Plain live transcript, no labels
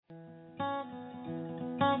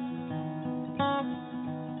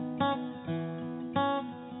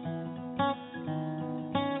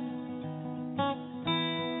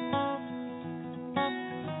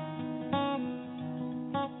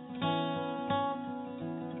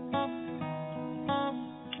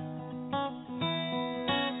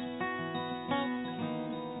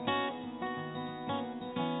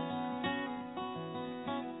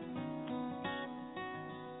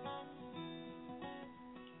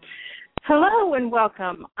Hello and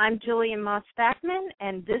welcome. I'm Jillian Moss-Backman,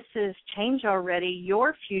 and this is Change Already,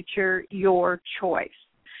 Your Future, Your Choice.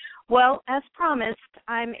 Well, as promised,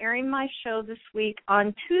 I'm airing my show this week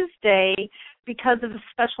on Tuesday because of a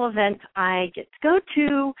special event I get to go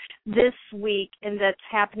to this week, and that's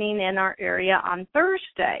happening in our area on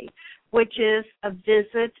Thursday, which is a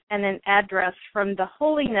visit and an address from the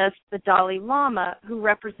Holiness, the Dalai Lama, who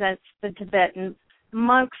represents the Tibetan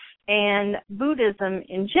monks and Buddhism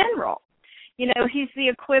in general. You know, he's the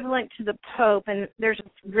equivalent to the Pope, and there's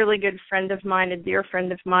a really good friend of mine, a dear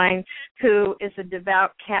friend of mine, who is a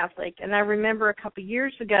devout Catholic. And I remember a couple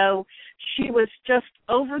years ago, she was just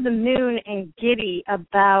over the moon and giddy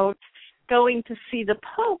about going to see the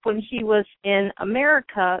Pope when he was in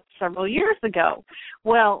America several years ago.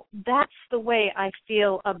 Well, that's the way I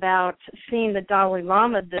feel about seeing the Dalai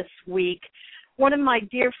Lama this week. One of my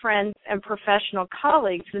dear friends and professional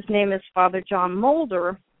colleagues, his name is Father John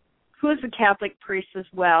Mulder, who is a Catholic priest as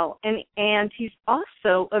well, and he's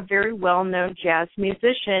also a very well-known jazz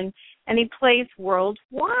musician, and he plays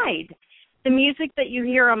worldwide. The music that you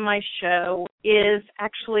hear on my show is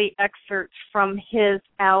actually excerpts from his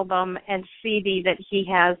album and CD that he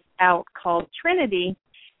has out called Trinity,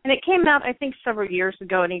 and it came out, I think, several years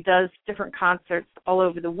ago, and he does different concerts all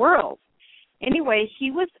over the world. Anyway, he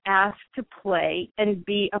was asked to play and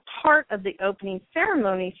be a part of the opening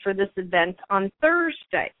ceremonies for this event on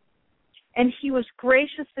Thursday. And he was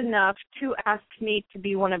gracious enough to ask me to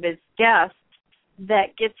be one of his guests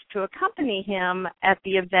that gets to accompany him at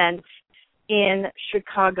the event in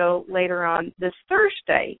Chicago later on this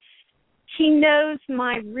Thursday. He knows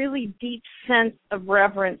my really deep sense of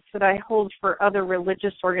reverence that I hold for other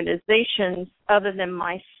religious organizations other than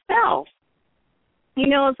myself. You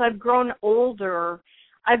know, as I've grown older,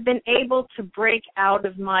 I've been able to break out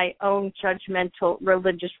of my own judgmental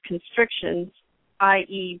religious constrictions,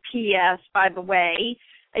 i.e., P.S., by the way,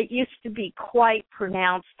 it used to be quite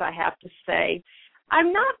pronounced, I have to say.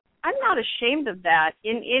 I'm not ashamed of that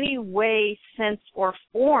in any way, sense, or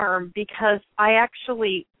form because I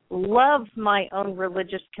actually love my own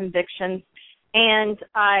religious convictions, and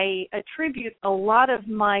I attribute a lot of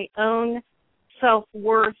my own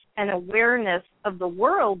self-worth and awareness of the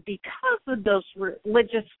world because of those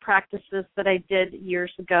religious practices that I did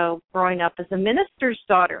years ago growing up as a minister's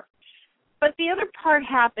daughter. But the other part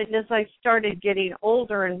happened as I started getting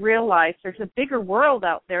older and realized there's a bigger world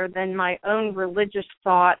out there than my own religious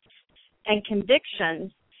thoughts and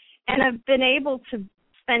convictions. And I've been able to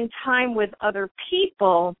spend time with other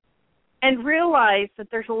people and realize that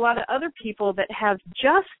there's a lot of other people that have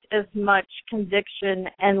just as much conviction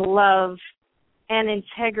and love and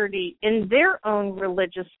integrity in their own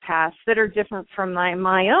religious paths that are different from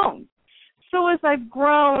my own. So as I've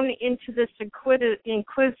grown into this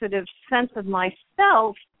inquisitive sense of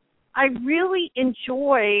myself, I really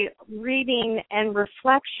enjoy reading and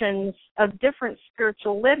reflections of different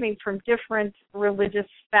spiritual living from different religious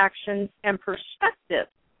factions and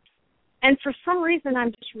perspectives. And for some reason,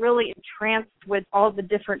 I'm just really entranced with all the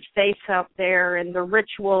different faiths out there and the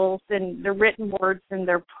rituals and the written words and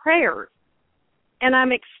their prayers. And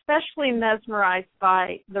I'm especially mesmerized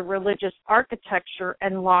by the religious architecture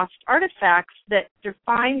and lost artifacts that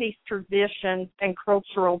define these traditions and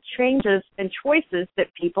cultural changes and choices that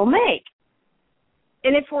people make.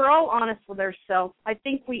 And if we're all honest with ourselves, I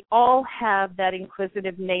think we all have that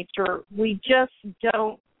inquisitive nature. We just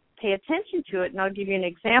don't pay attention to it. And I'll give you an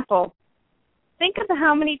example. Think of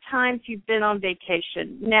how many times you've been on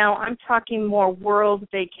vacation. Now, I'm talking more world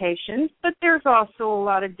vacations, but there's also a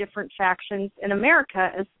lot of different factions in America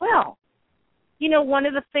as well. You know, one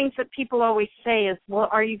of the things that people always say is, well,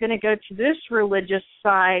 are you going to go to this religious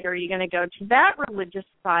site? Or are you going to go to that religious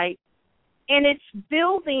site? And it's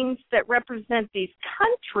buildings that represent these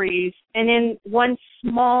countries, and in one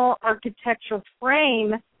small architectural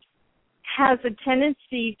frame, has a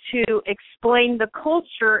tendency to explain the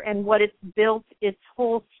culture and what it's built its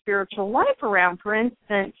whole spiritual life around. For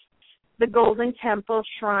instance, the Golden Temple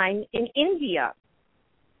Shrine in India.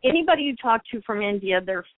 Anybody you talk to from India,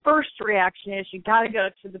 their first reaction is, you got to go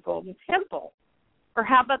to the Golden Temple. Or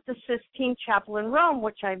how about the Sistine Chapel in Rome,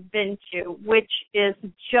 which I've been to, which is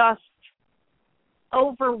just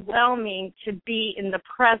overwhelming to be in the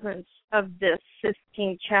presence of this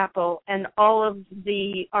Sistine Chapel and all of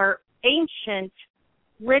our ancient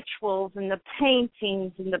rituals and the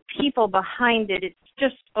paintings and the people behind it. It's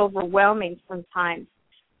just overwhelming sometimes.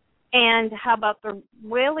 And how about the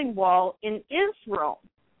Wailing Wall in Israel?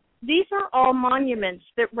 These are all monuments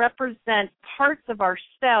that represent parts of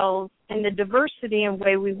ourselves and the diversity and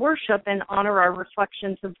way we worship and honor our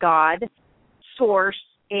reflections of God, Source,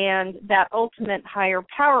 and that ultimate higher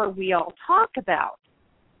power we all talk about.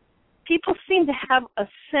 People seem to have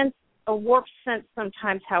a warped sense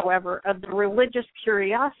sometimes, however, of the religious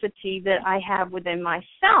curiosity that I have within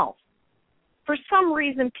myself. For some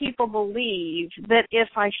reason, people believe that if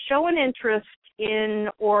I show an interest in,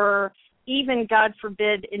 or even, God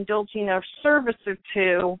forbid, indulging a service or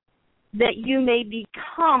two, that you may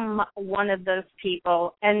become one of those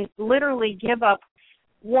people and literally give up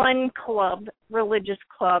one club, religious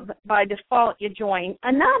club, by default you join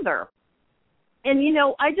another. And, you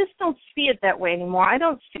know, I just don't see it that way anymore. I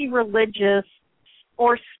don't see religious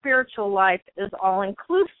or spiritual life as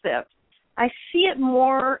all-inclusive. I see it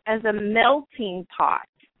more as a melting pot.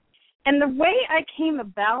 And the way I came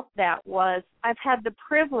about that was I've had the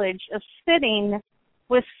privilege of sitting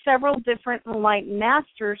with several different enlightened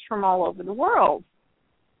masters from all over the world.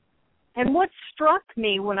 And what struck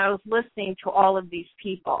me when I was listening to all of these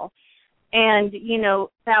people, and, you know,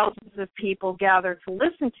 thousands of people gather to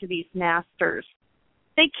listen to these masters,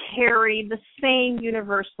 they carry the same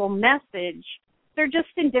universal message. They're just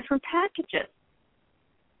in different packages.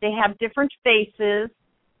 They have different faces.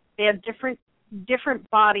 They have different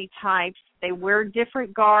body types. They wear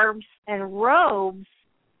different garbs and robes,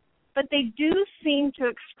 but they do seem to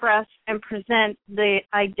express and present the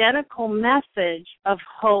identical message of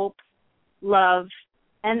hope, love,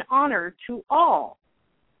 and honor to all.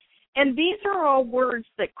 And these are all words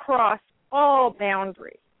that cross all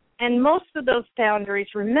boundaries. And most of those boundaries,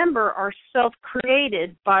 remember, are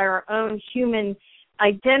self-created by our own human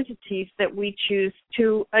identities that we choose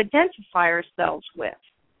to identify ourselves with.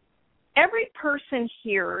 Every person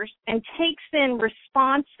hears and takes in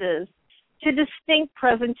responses to distinct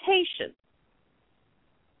presentations.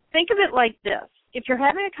 Think of it like this. If you're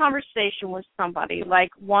having a conversation with somebody, like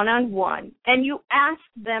one-on-one, and you ask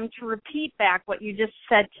them to repeat back what you just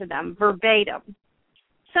said to them verbatim,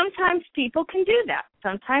 sometimes people can do that.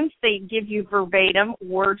 Sometimes they give you verbatim,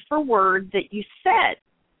 word for word that you said.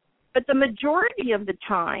 But the majority of the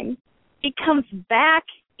time, it comes back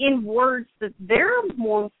in words that they're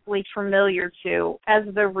mostly familiar to as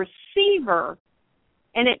the receiver,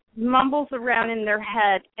 and it mumbles around in their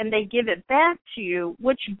head, and they give it back to you,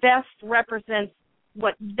 which best represents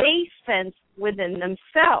what they sense within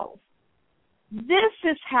themselves. This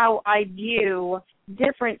is how I view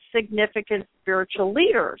different significant spiritual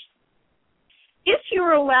leaders. If you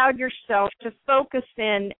allow yourself to focus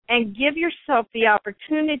in and give yourself the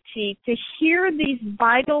opportunity to hear these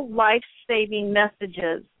vital life-saving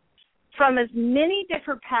messages from as many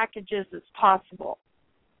different packages as possible,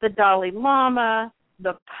 the Dalai Lama,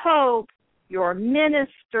 the Pope, your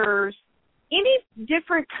ministers, any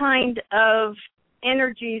different kind of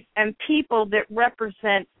energies and people that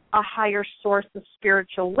represent a higher source of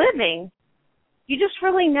spiritual living, you just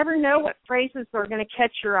really never know what phrases are going to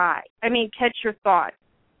catch your thought.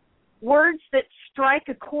 Words that strike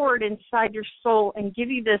a chord inside your soul and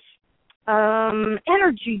give you this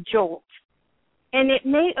energy jolt. And it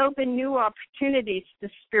may open new opportunities to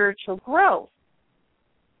spiritual growth.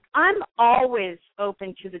 I'm always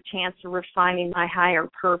open to the chance of refining my higher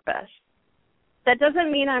purpose. That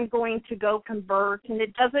doesn't mean I'm going to go convert, and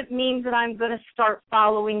it doesn't mean that I'm going to start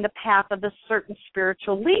following the path of a certain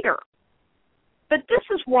spiritual leader. But this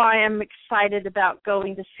is why I'm excited about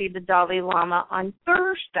going to see the Dalai Lama on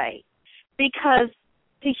Thursday, because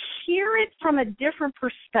to hear it from a different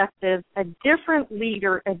perspective, a different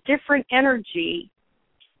leader, a different energy,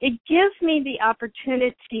 it gives me the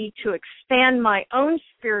opportunity to expand my own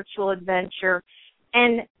spiritual adventure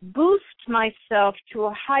and boost myself to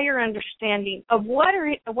a higher understanding of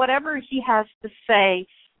whatever he has to say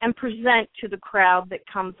and present to the crowd that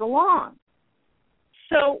comes along.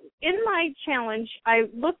 So in my challenge, I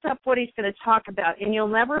looked up what he's going to talk about, and you'll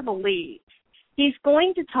never believe. He's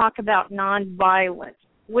going to talk about nonviolence,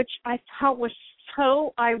 which I thought was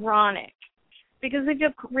so ironic. Because if you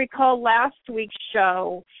recall last week's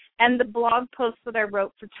show and the blog post that I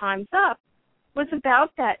wrote for Time's Up was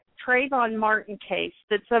about that Trayvon Martin case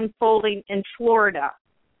that's unfolding in Florida.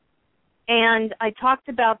 And I talked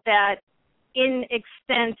about that in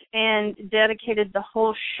extent and dedicated the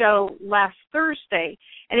whole show last Thursday.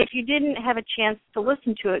 And if you didn't have a chance to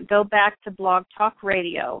listen to it, go back to Blog Talk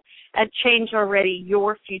Radio at Change Already,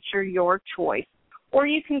 Your Future, Your Choice. Or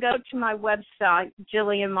you can go to my website,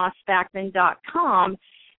 JillianMossBackman.com,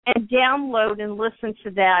 and download and listen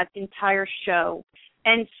to that entire show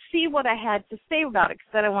and see what I had to say about it,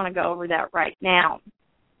 because I don't want to go over that right now.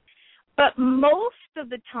 But most of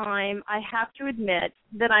the time, I have to admit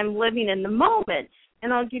that I'm living in the moment,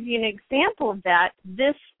 and I'll give you an example of that.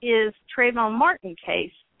 This is Trayvon Martin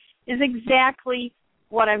case, is exactly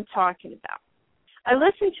what I'm talking about. I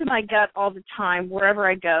listen to my gut all the time wherever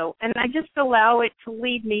I go, and I just allow it to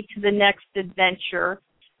lead me to the next adventure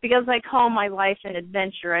because I call my life an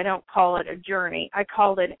adventure. I don't call it a journey. I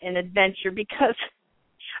call it an adventure because,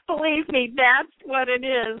 believe me, that's what it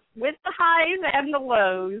is, with the highs and the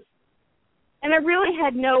lows. And I really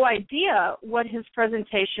had no idea what his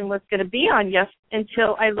presentation was going to be on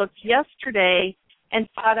until I looked yesterday and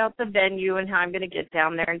thought out the venue and how I'm going to get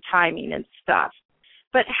down there and timing and stuff.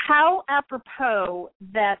 But how apropos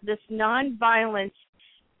that this nonviolence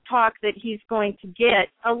talk that he's going to get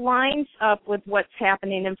aligns up with what's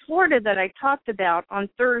happening in Florida that I talked about on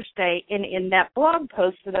Thursday in that blog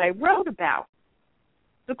post that I wrote about.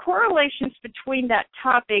 The correlations between that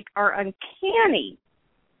topic are uncanny.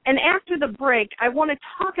 And after the break, I want to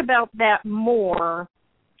talk about that more.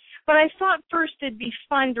 But I thought first it'd be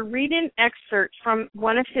fun to read an excerpt from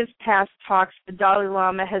one of his past talks. The Dalai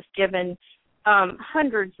Lama has given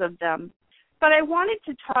hundreds of them. But I wanted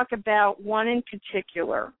to talk about one in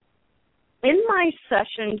particular. In my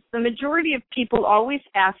sessions, the majority of people always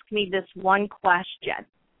ask me this one question.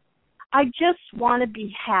 I just want to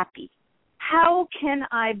be happy. How can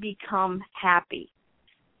I become happy?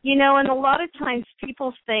 You know, and a lot of times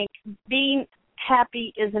people think being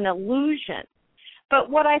happy is an illusion. But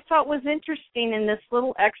what I thought was interesting in this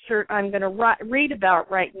little excerpt I'm going to read about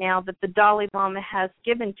right now that the Dalai Lama has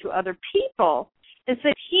given to other people is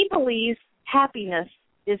that he believes happiness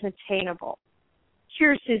is attainable.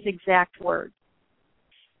 Here's his exact words.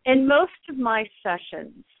 In most of my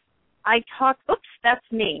sessions, I talk, oops, that's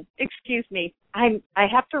me. Excuse me. I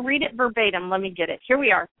have to read it verbatim. Let me get it. Here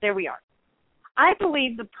we are. There we are. I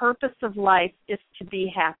believe the purpose of life is to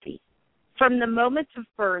be happy. From the moment of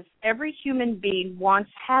birth, every human being wants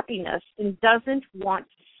happiness and doesn't want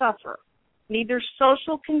to suffer. Neither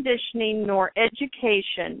social conditioning nor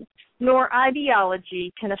education nor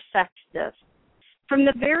ideology can affect this. From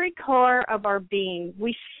the very core of our being,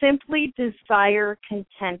 we simply desire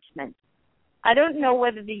contentment. I don't know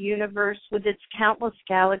whether the universe with its countless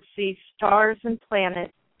galaxies, stars, and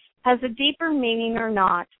planets has a deeper meaning or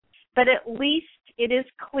not, but at least it is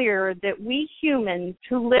clear that we humans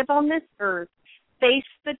who live on this earth face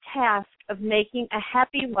the task of making a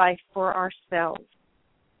happy life for ourselves.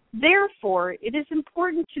 Therefore, it is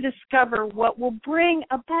important to discover what will bring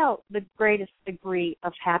about the greatest degree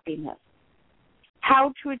of happiness.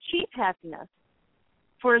 How to achieve happiness?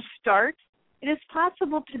 For a start, it is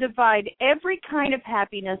possible to divide every kind of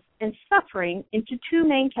happiness and suffering into two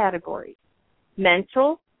main categories,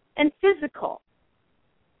 mental and physical.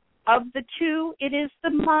 Of the two, it is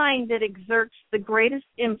the mind that exerts the greatest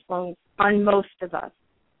influence on most of us.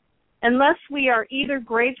 Unless we are either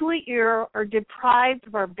gravely ill or deprived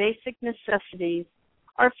of our basic necessities,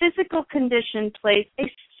 our physical condition plays a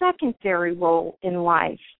secondary role in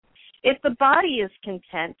life. If the body is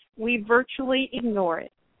content, we virtually ignore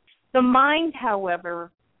it. The mind,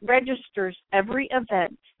 however, registers every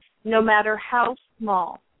event, no matter how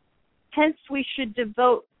small. Hence, we should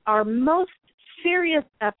devote our most serious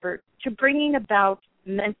effort to bringing about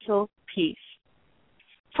mental peace.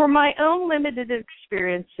 For my own limited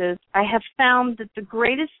experiences, I have found that the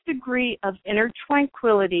greatest degree of inner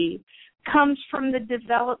tranquility comes from the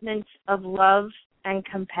development of love and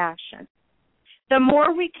compassion. The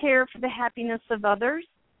more we care for the happiness of others,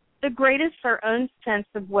 the greatest our own sense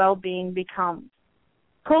of well-being becomes.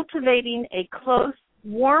 Cultivating a close,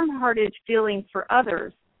 warm-hearted feeling for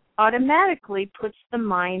others automatically puts the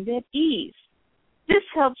mind at ease. This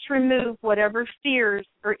helps remove whatever fears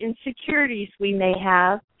or insecurities we may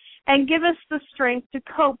have and give us the strength to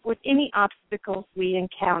cope with any obstacles we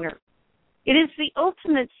encounter. It is the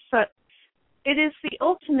ultimate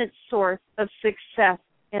source of success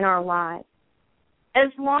in our lives. As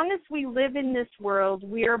long as we live in this world,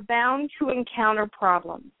 we are bound to encounter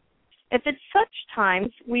problems. If at such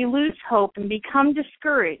times we lose hope and become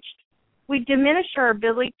discouraged, we diminish our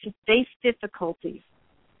ability to face difficulties.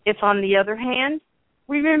 If, on the other hand,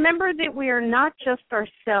 we remember that we are not just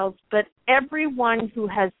ourselves, but everyone who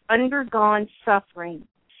has undergone suffering,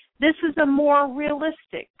 this is a more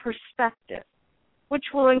realistic perspective, which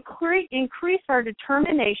will increase our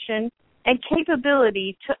determination and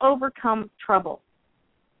capability to overcome trouble.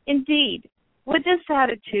 Indeed, with this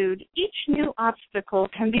attitude, each new obstacle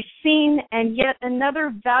can be seen and yet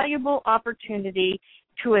another valuable opportunity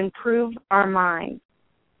to improve our mind.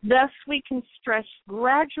 Thus, we can stretch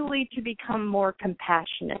gradually to become more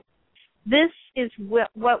compassionate. This is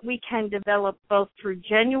what we can develop both through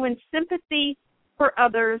genuine sympathy for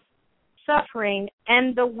others' suffering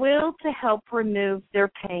and the will to help remove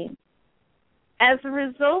their pain. As a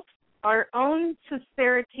result, our own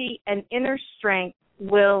sincerity and inner strength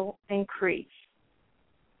will increase.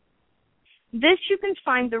 This you can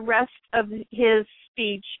find the rest of his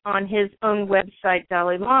speech on his own website,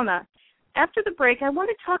 Dalai Lama. After the break, I want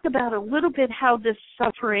to talk about a little bit how this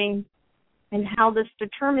suffering and how this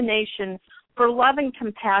determination for love and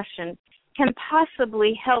compassion can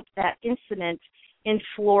possibly help that incident in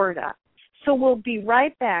Florida. So we'll be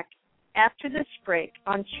right back after this break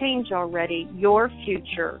on Change Already, Your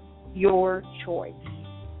Future, Your Choice.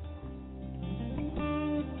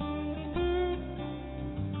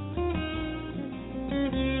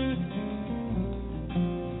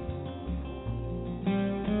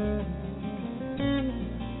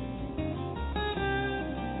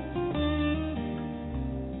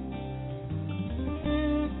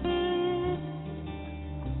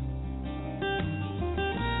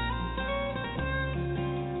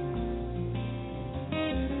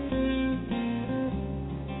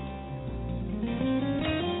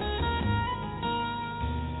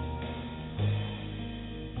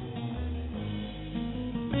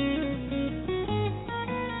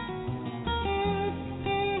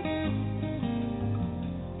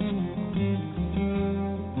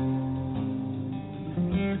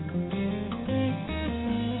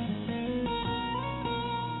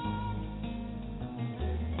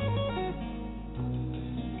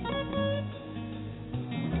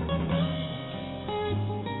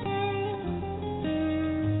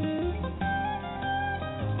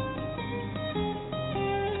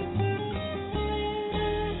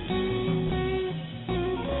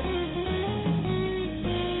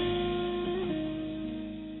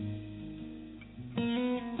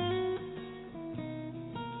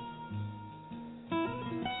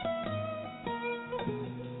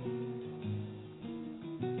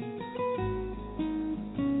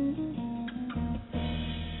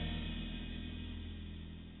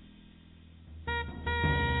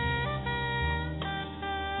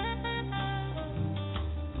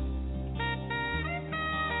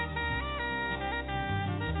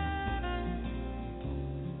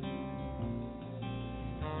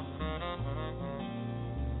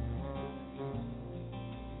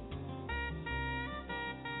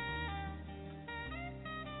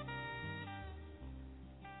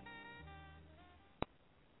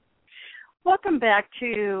 Welcome back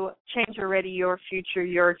to Change Already, Your Future,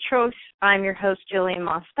 Your Choice. I'm your host, Jillian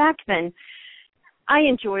Moss-Backman. I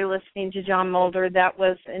enjoy listening to John Mulder. That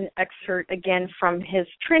was an excerpt, again, from his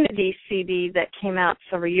Trinity CD that came out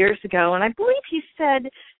several years ago. And I believe he said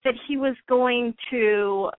that he was going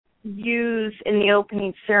to use in the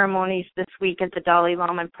opening ceremonies this week at the Dalai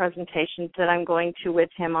Lama presentations that I'm going to with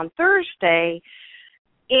him on Thursday,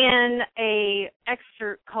 in a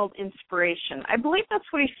excerpt called Inspiration. I believe that's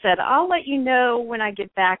what he said. I'll let you know when I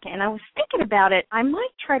get back. And I was thinking about it. I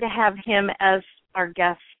might try to have him as our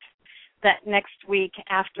guest that next week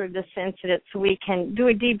after this incident so we can do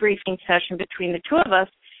a debriefing session between the two of us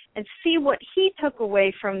and see what he took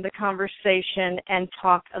away from the conversation and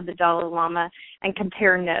talk of the Dalai Lama and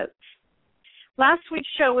compare notes. Last week's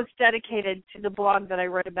show was dedicated to the blog that I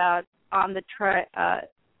wrote about on the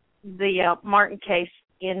Martin case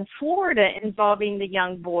in Florida involving the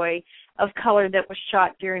young boy of color that was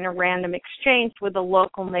shot during a random exchange with a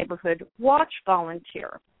local neighborhood watch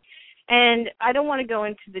volunteer. And I don't want to go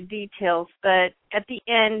into the details, but at the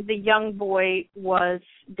end, the young boy was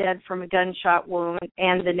dead from a gunshot wound,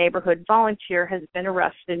 and the neighborhood volunteer has been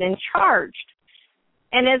arrested and charged.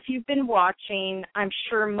 And as you've been watching, I'm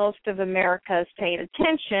sure most of America is paying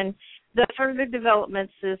attention. The further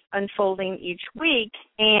developments is unfolding each week,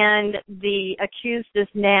 and the accused is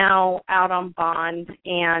now out on bond.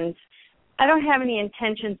 And I don't have any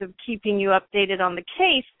intentions of keeping you updated on the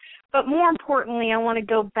case, but more importantly, I want to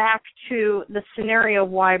go back to the scenario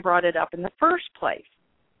why I brought it up in the first place.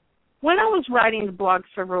 When I was writing the blog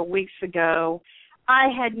several weeks ago, I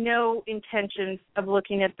had no intentions of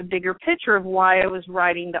looking at the bigger picture of why I was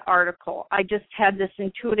writing the article. I just had this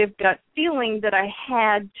intuitive gut feeling that I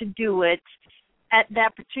had to do it at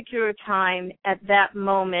that particular time, at that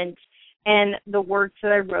moment, and the words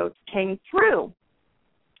that I wrote came through.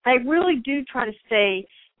 I really do try to stay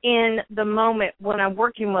in the moment when I'm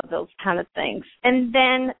working with those kind of things. And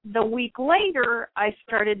then the week later, I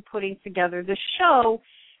started putting together the show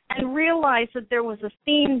and realized that there was a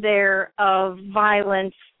theme there of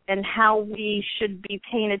violence and how we should be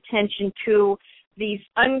paying attention to these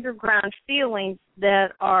underground feelings that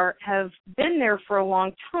have been there for a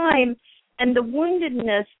long time, and the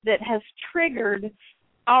woundedness that has triggered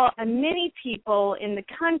many people in the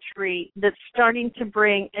country that's starting to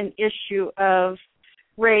bring an issue of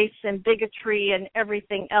race and bigotry and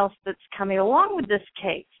everything else that's coming along with this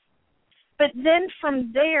case. But then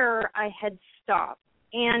from there, I had stopped.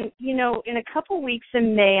 And, in a couple weeks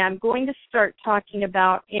in May, I'm going to start talking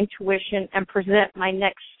about intuition and present my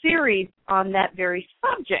next series on that very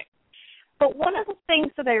subject. But one of the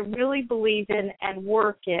things that I really believe in and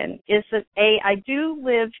work in is that, A, I do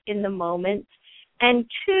live in the moment, and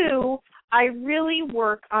 2, I really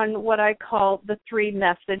work on what I call the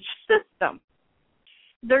 3-message system.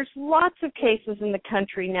 There's lots of cases in the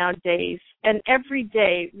country nowadays and every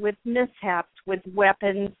day with mishaps with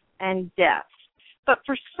weapons and deaths. But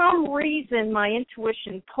for some reason, my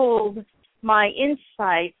intuition pulled my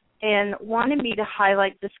insight and wanted me to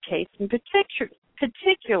highlight this case in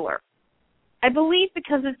particular. I believe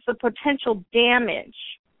because it's the potential damage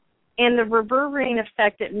and the reverberating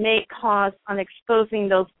effect it may cause on exposing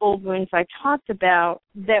those old wounds I talked about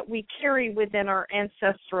that we carry within our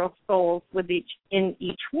ancestral souls in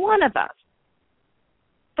each one of us.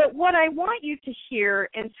 But what I want you to hear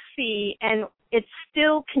and see, and it's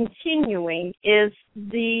still continuing, is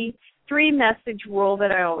the 3-message rule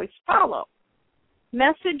that I always follow.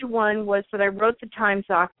 Message 1 was that I wrote the Times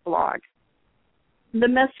Ox blog. The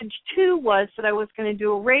message 2 was that I was going to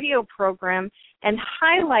do a radio program and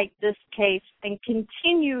highlight this case and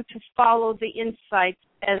continue to follow the insights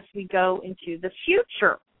as we go into the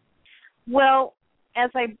future. Well, as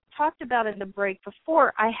I talked about in the break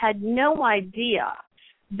before, I had no idea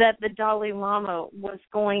that the Dalai Lama was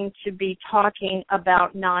going to be talking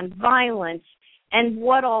about nonviolence and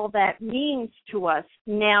what all that means to us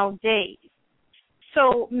nowadays.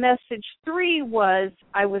 So message 3 was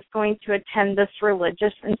I was going to attend this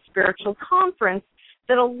religious and spiritual conference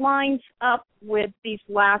that aligns up with these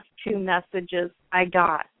last 2 messages I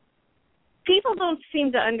got. People don't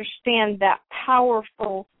seem to understand that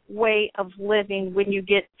powerful way of living when you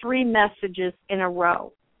get 3 messages in a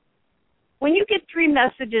row. When you get 3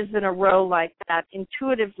 messages in a row like that,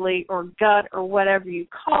 intuitively or gut or whatever you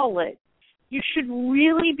call it, you should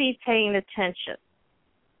really be paying attention.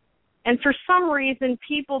 And for some reason,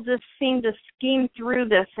 people just seem to scheme through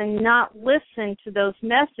this and not listen to those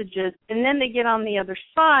messages, and then they get on the other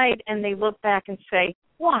side and they look back and say,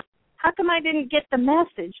 what? How come I didn't get the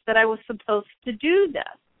message that I was supposed to do this?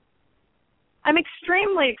 I'm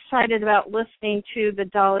extremely excited about listening to the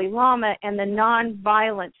Dalai Lama and the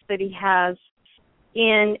nonviolence that he has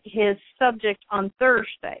in his subject on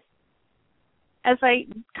Thursday. As I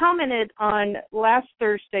commented on last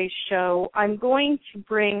Thursday's show, I'm going to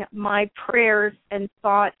bring my prayers and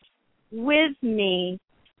thoughts with me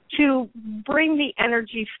to bring the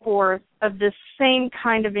energy forth of this same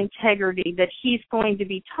kind of integrity that he's going to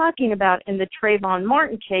be talking about in the Trayvon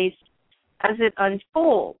Martin case as it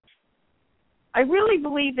unfolds. I really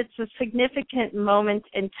believe it's a significant moment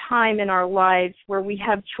in time in our lives where we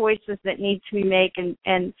have choices that need to be made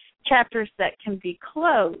and chapters that can be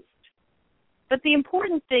closed. But the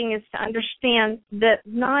important thing is to understand that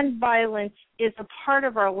nonviolence is a part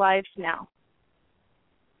of our lives now.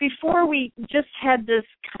 Before we just had this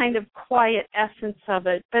kind of quiet essence of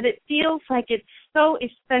it, but it feels like it's so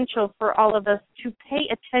essential for all of us to pay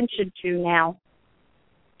attention to now.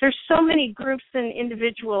 There's so many groups and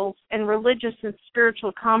individuals and religious and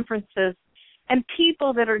spiritual conferences and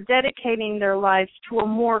people that are dedicating their lives to a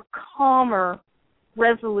more calmer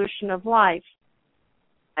resolution of life.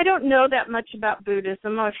 I don't know that much about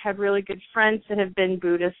Buddhism. I've had really good friends that have been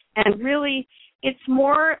Buddhists, and really it's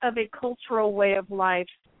more of a cultural way of life,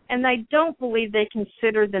 and I don't believe they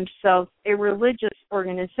consider themselves a religious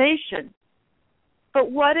organization. But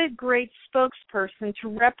what a great spokesperson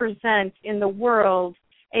to represent in the world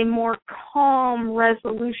a more calm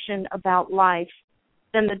resolution about life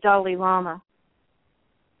than the Dalai Lama.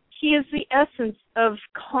 He is the essence of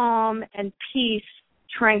calm and peace,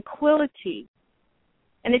 tranquility.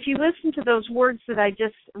 And if you listen to those words that I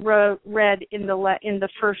just read in the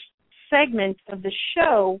first segment of the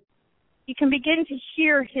show, you can begin to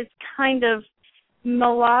hear his kind of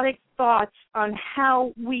melodic thoughts on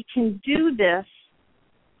how we can do this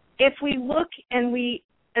if we look and we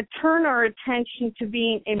turn our attention to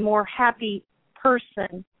being a more happy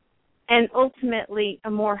person and ultimately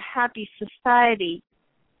a more happy society.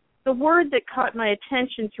 The word that caught my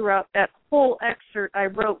attention throughout that whole excerpt I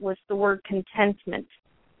wrote was the word contentment.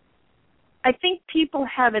 I think people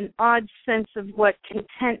have an odd sense of what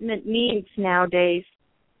contentment means nowadays.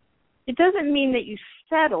 It doesn't mean that you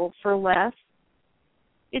settle for less.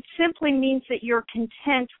 It simply means that you're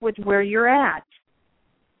content with where you're at.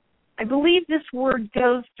 I believe this word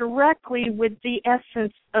goes directly with the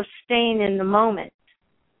essence of staying in the moment.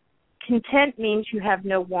 Content means you have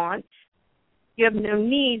no wants, you have no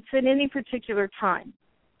needs at any particular time.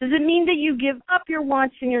 Does it mean that you give up your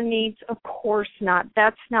wants and your needs? Of course not.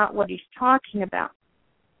 That's not what he's talking about.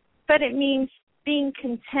 But it means being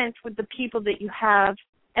content with the people that you have,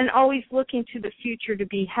 and always looking to the future to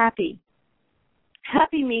be happy.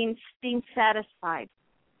 Happy means being satisfied.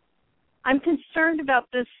 I'm concerned about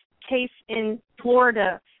this case in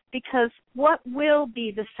Florida because what will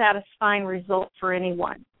be the satisfying result for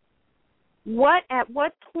anyone? At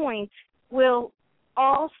what point will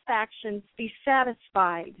all factions be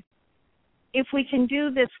satisfied? If we can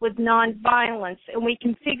do this with nonviolence and we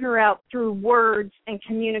can figure out through words and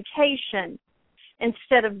communication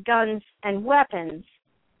instead of guns and weapons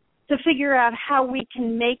to figure out how we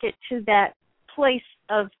can make it to that place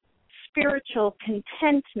of spiritual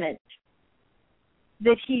contentment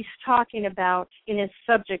that he's talking about in his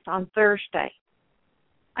subject on Thursday.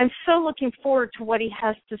 I'm so looking forward to what he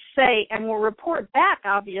has to say, and we'll report back,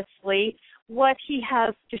 obviously, what he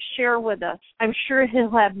has to share with us. I'm sure he'll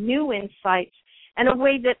have new insights and a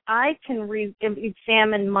way that I can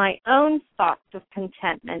examine my own thoughts of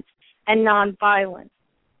contentment and nonviolence.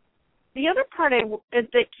 The other part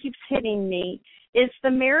that keeps hitting me is the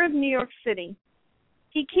mayor of New York City.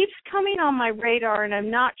 He keeps coming on my radar, and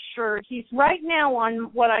I'm not sure. He's right now on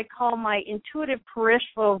what I call my intuitive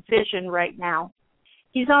peripheral vision right now.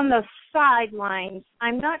 He's on the sidelines.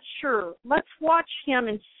 I'm not sure. Let's watch him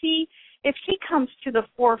and see if he comes to the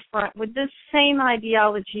forefront with this same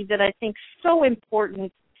ideology that I think is so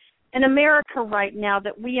important in America right now,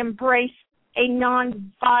 that we embrace a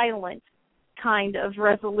nonviolent kind of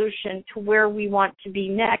resolution to where we want to be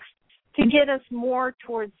next to get us more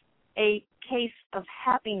towards a case of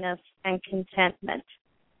happiness and contentment.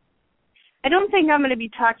 I don't think I'm going to be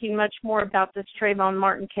talking much more about this Trayvon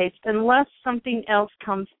Martin case unless something else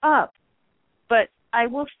comes up. But I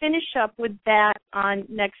will finish up with that on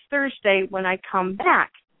next Thursday when I come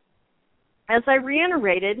back. As I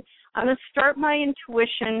reiterated, I'm going to start my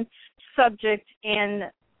intuition subject and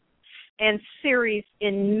series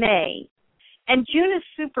in May. And June is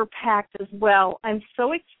super packed as well. I'm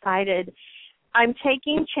so excited. I'm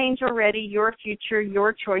taking Change Already, Your Future,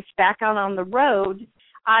 Your Choice back out on the road.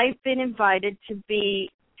 I've been invited to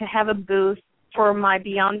have a booth for my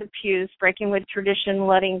Beyond the Pews, Breaking with Tradition,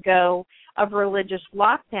 Letting Go of Religious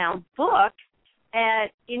Lockdown book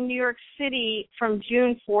in New York City from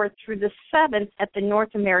June 4th through the 7th at the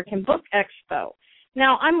North American Book Expo.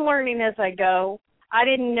 Now, I'm learning as I go. I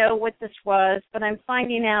didn't know what this was, but I'm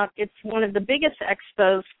finding out it's one of the biggest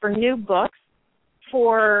expos for new books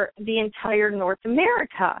for the entire North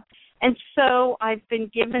America. And so I've been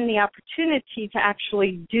given the opportunity to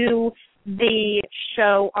actually do the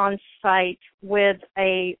show on site with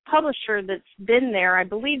a publisher that's been there. I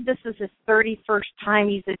believe this is his 31st time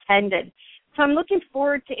he's attended. So I'm looking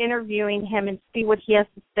forward to interviewing him and see what he has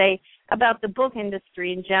to say about the book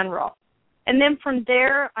industry in general. And then from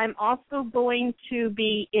there, I'm also going to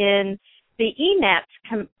be in the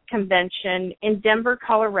ENAT convention in Denver,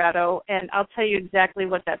 Colorado, and I'll tell you exactly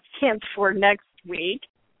what that stands for next week,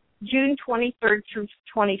 June 23rd through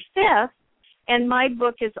 25th. And my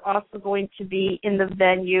book is also going to be in the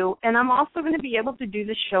venue, and I'm also going to be able to do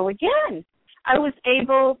the show again. I was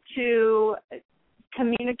able to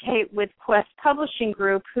communicate with Quest Publishing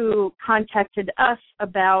Group, who contacted us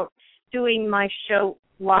about doing my show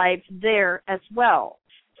live there as well.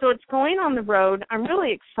 So it's going on the road. I'm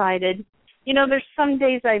really excited. You know, there's some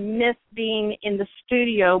days I miss being in the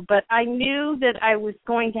studio, but I knew that I was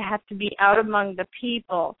going to have to be out among the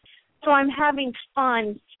people. So I'm having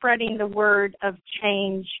fun spreading the word of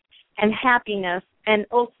change and happiness and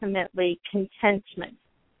ultimately contentment.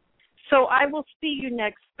 So I will see you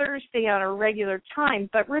next Thursday on a regular time.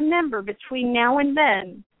 But remember, between now and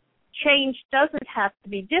then, change doesn't have to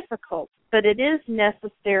be difficult, but it is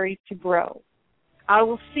necessary to grow. I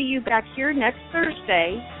will see you back here next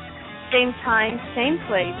Thursday, same time, same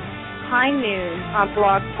place, high noon on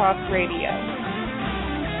Blog Talk Radio.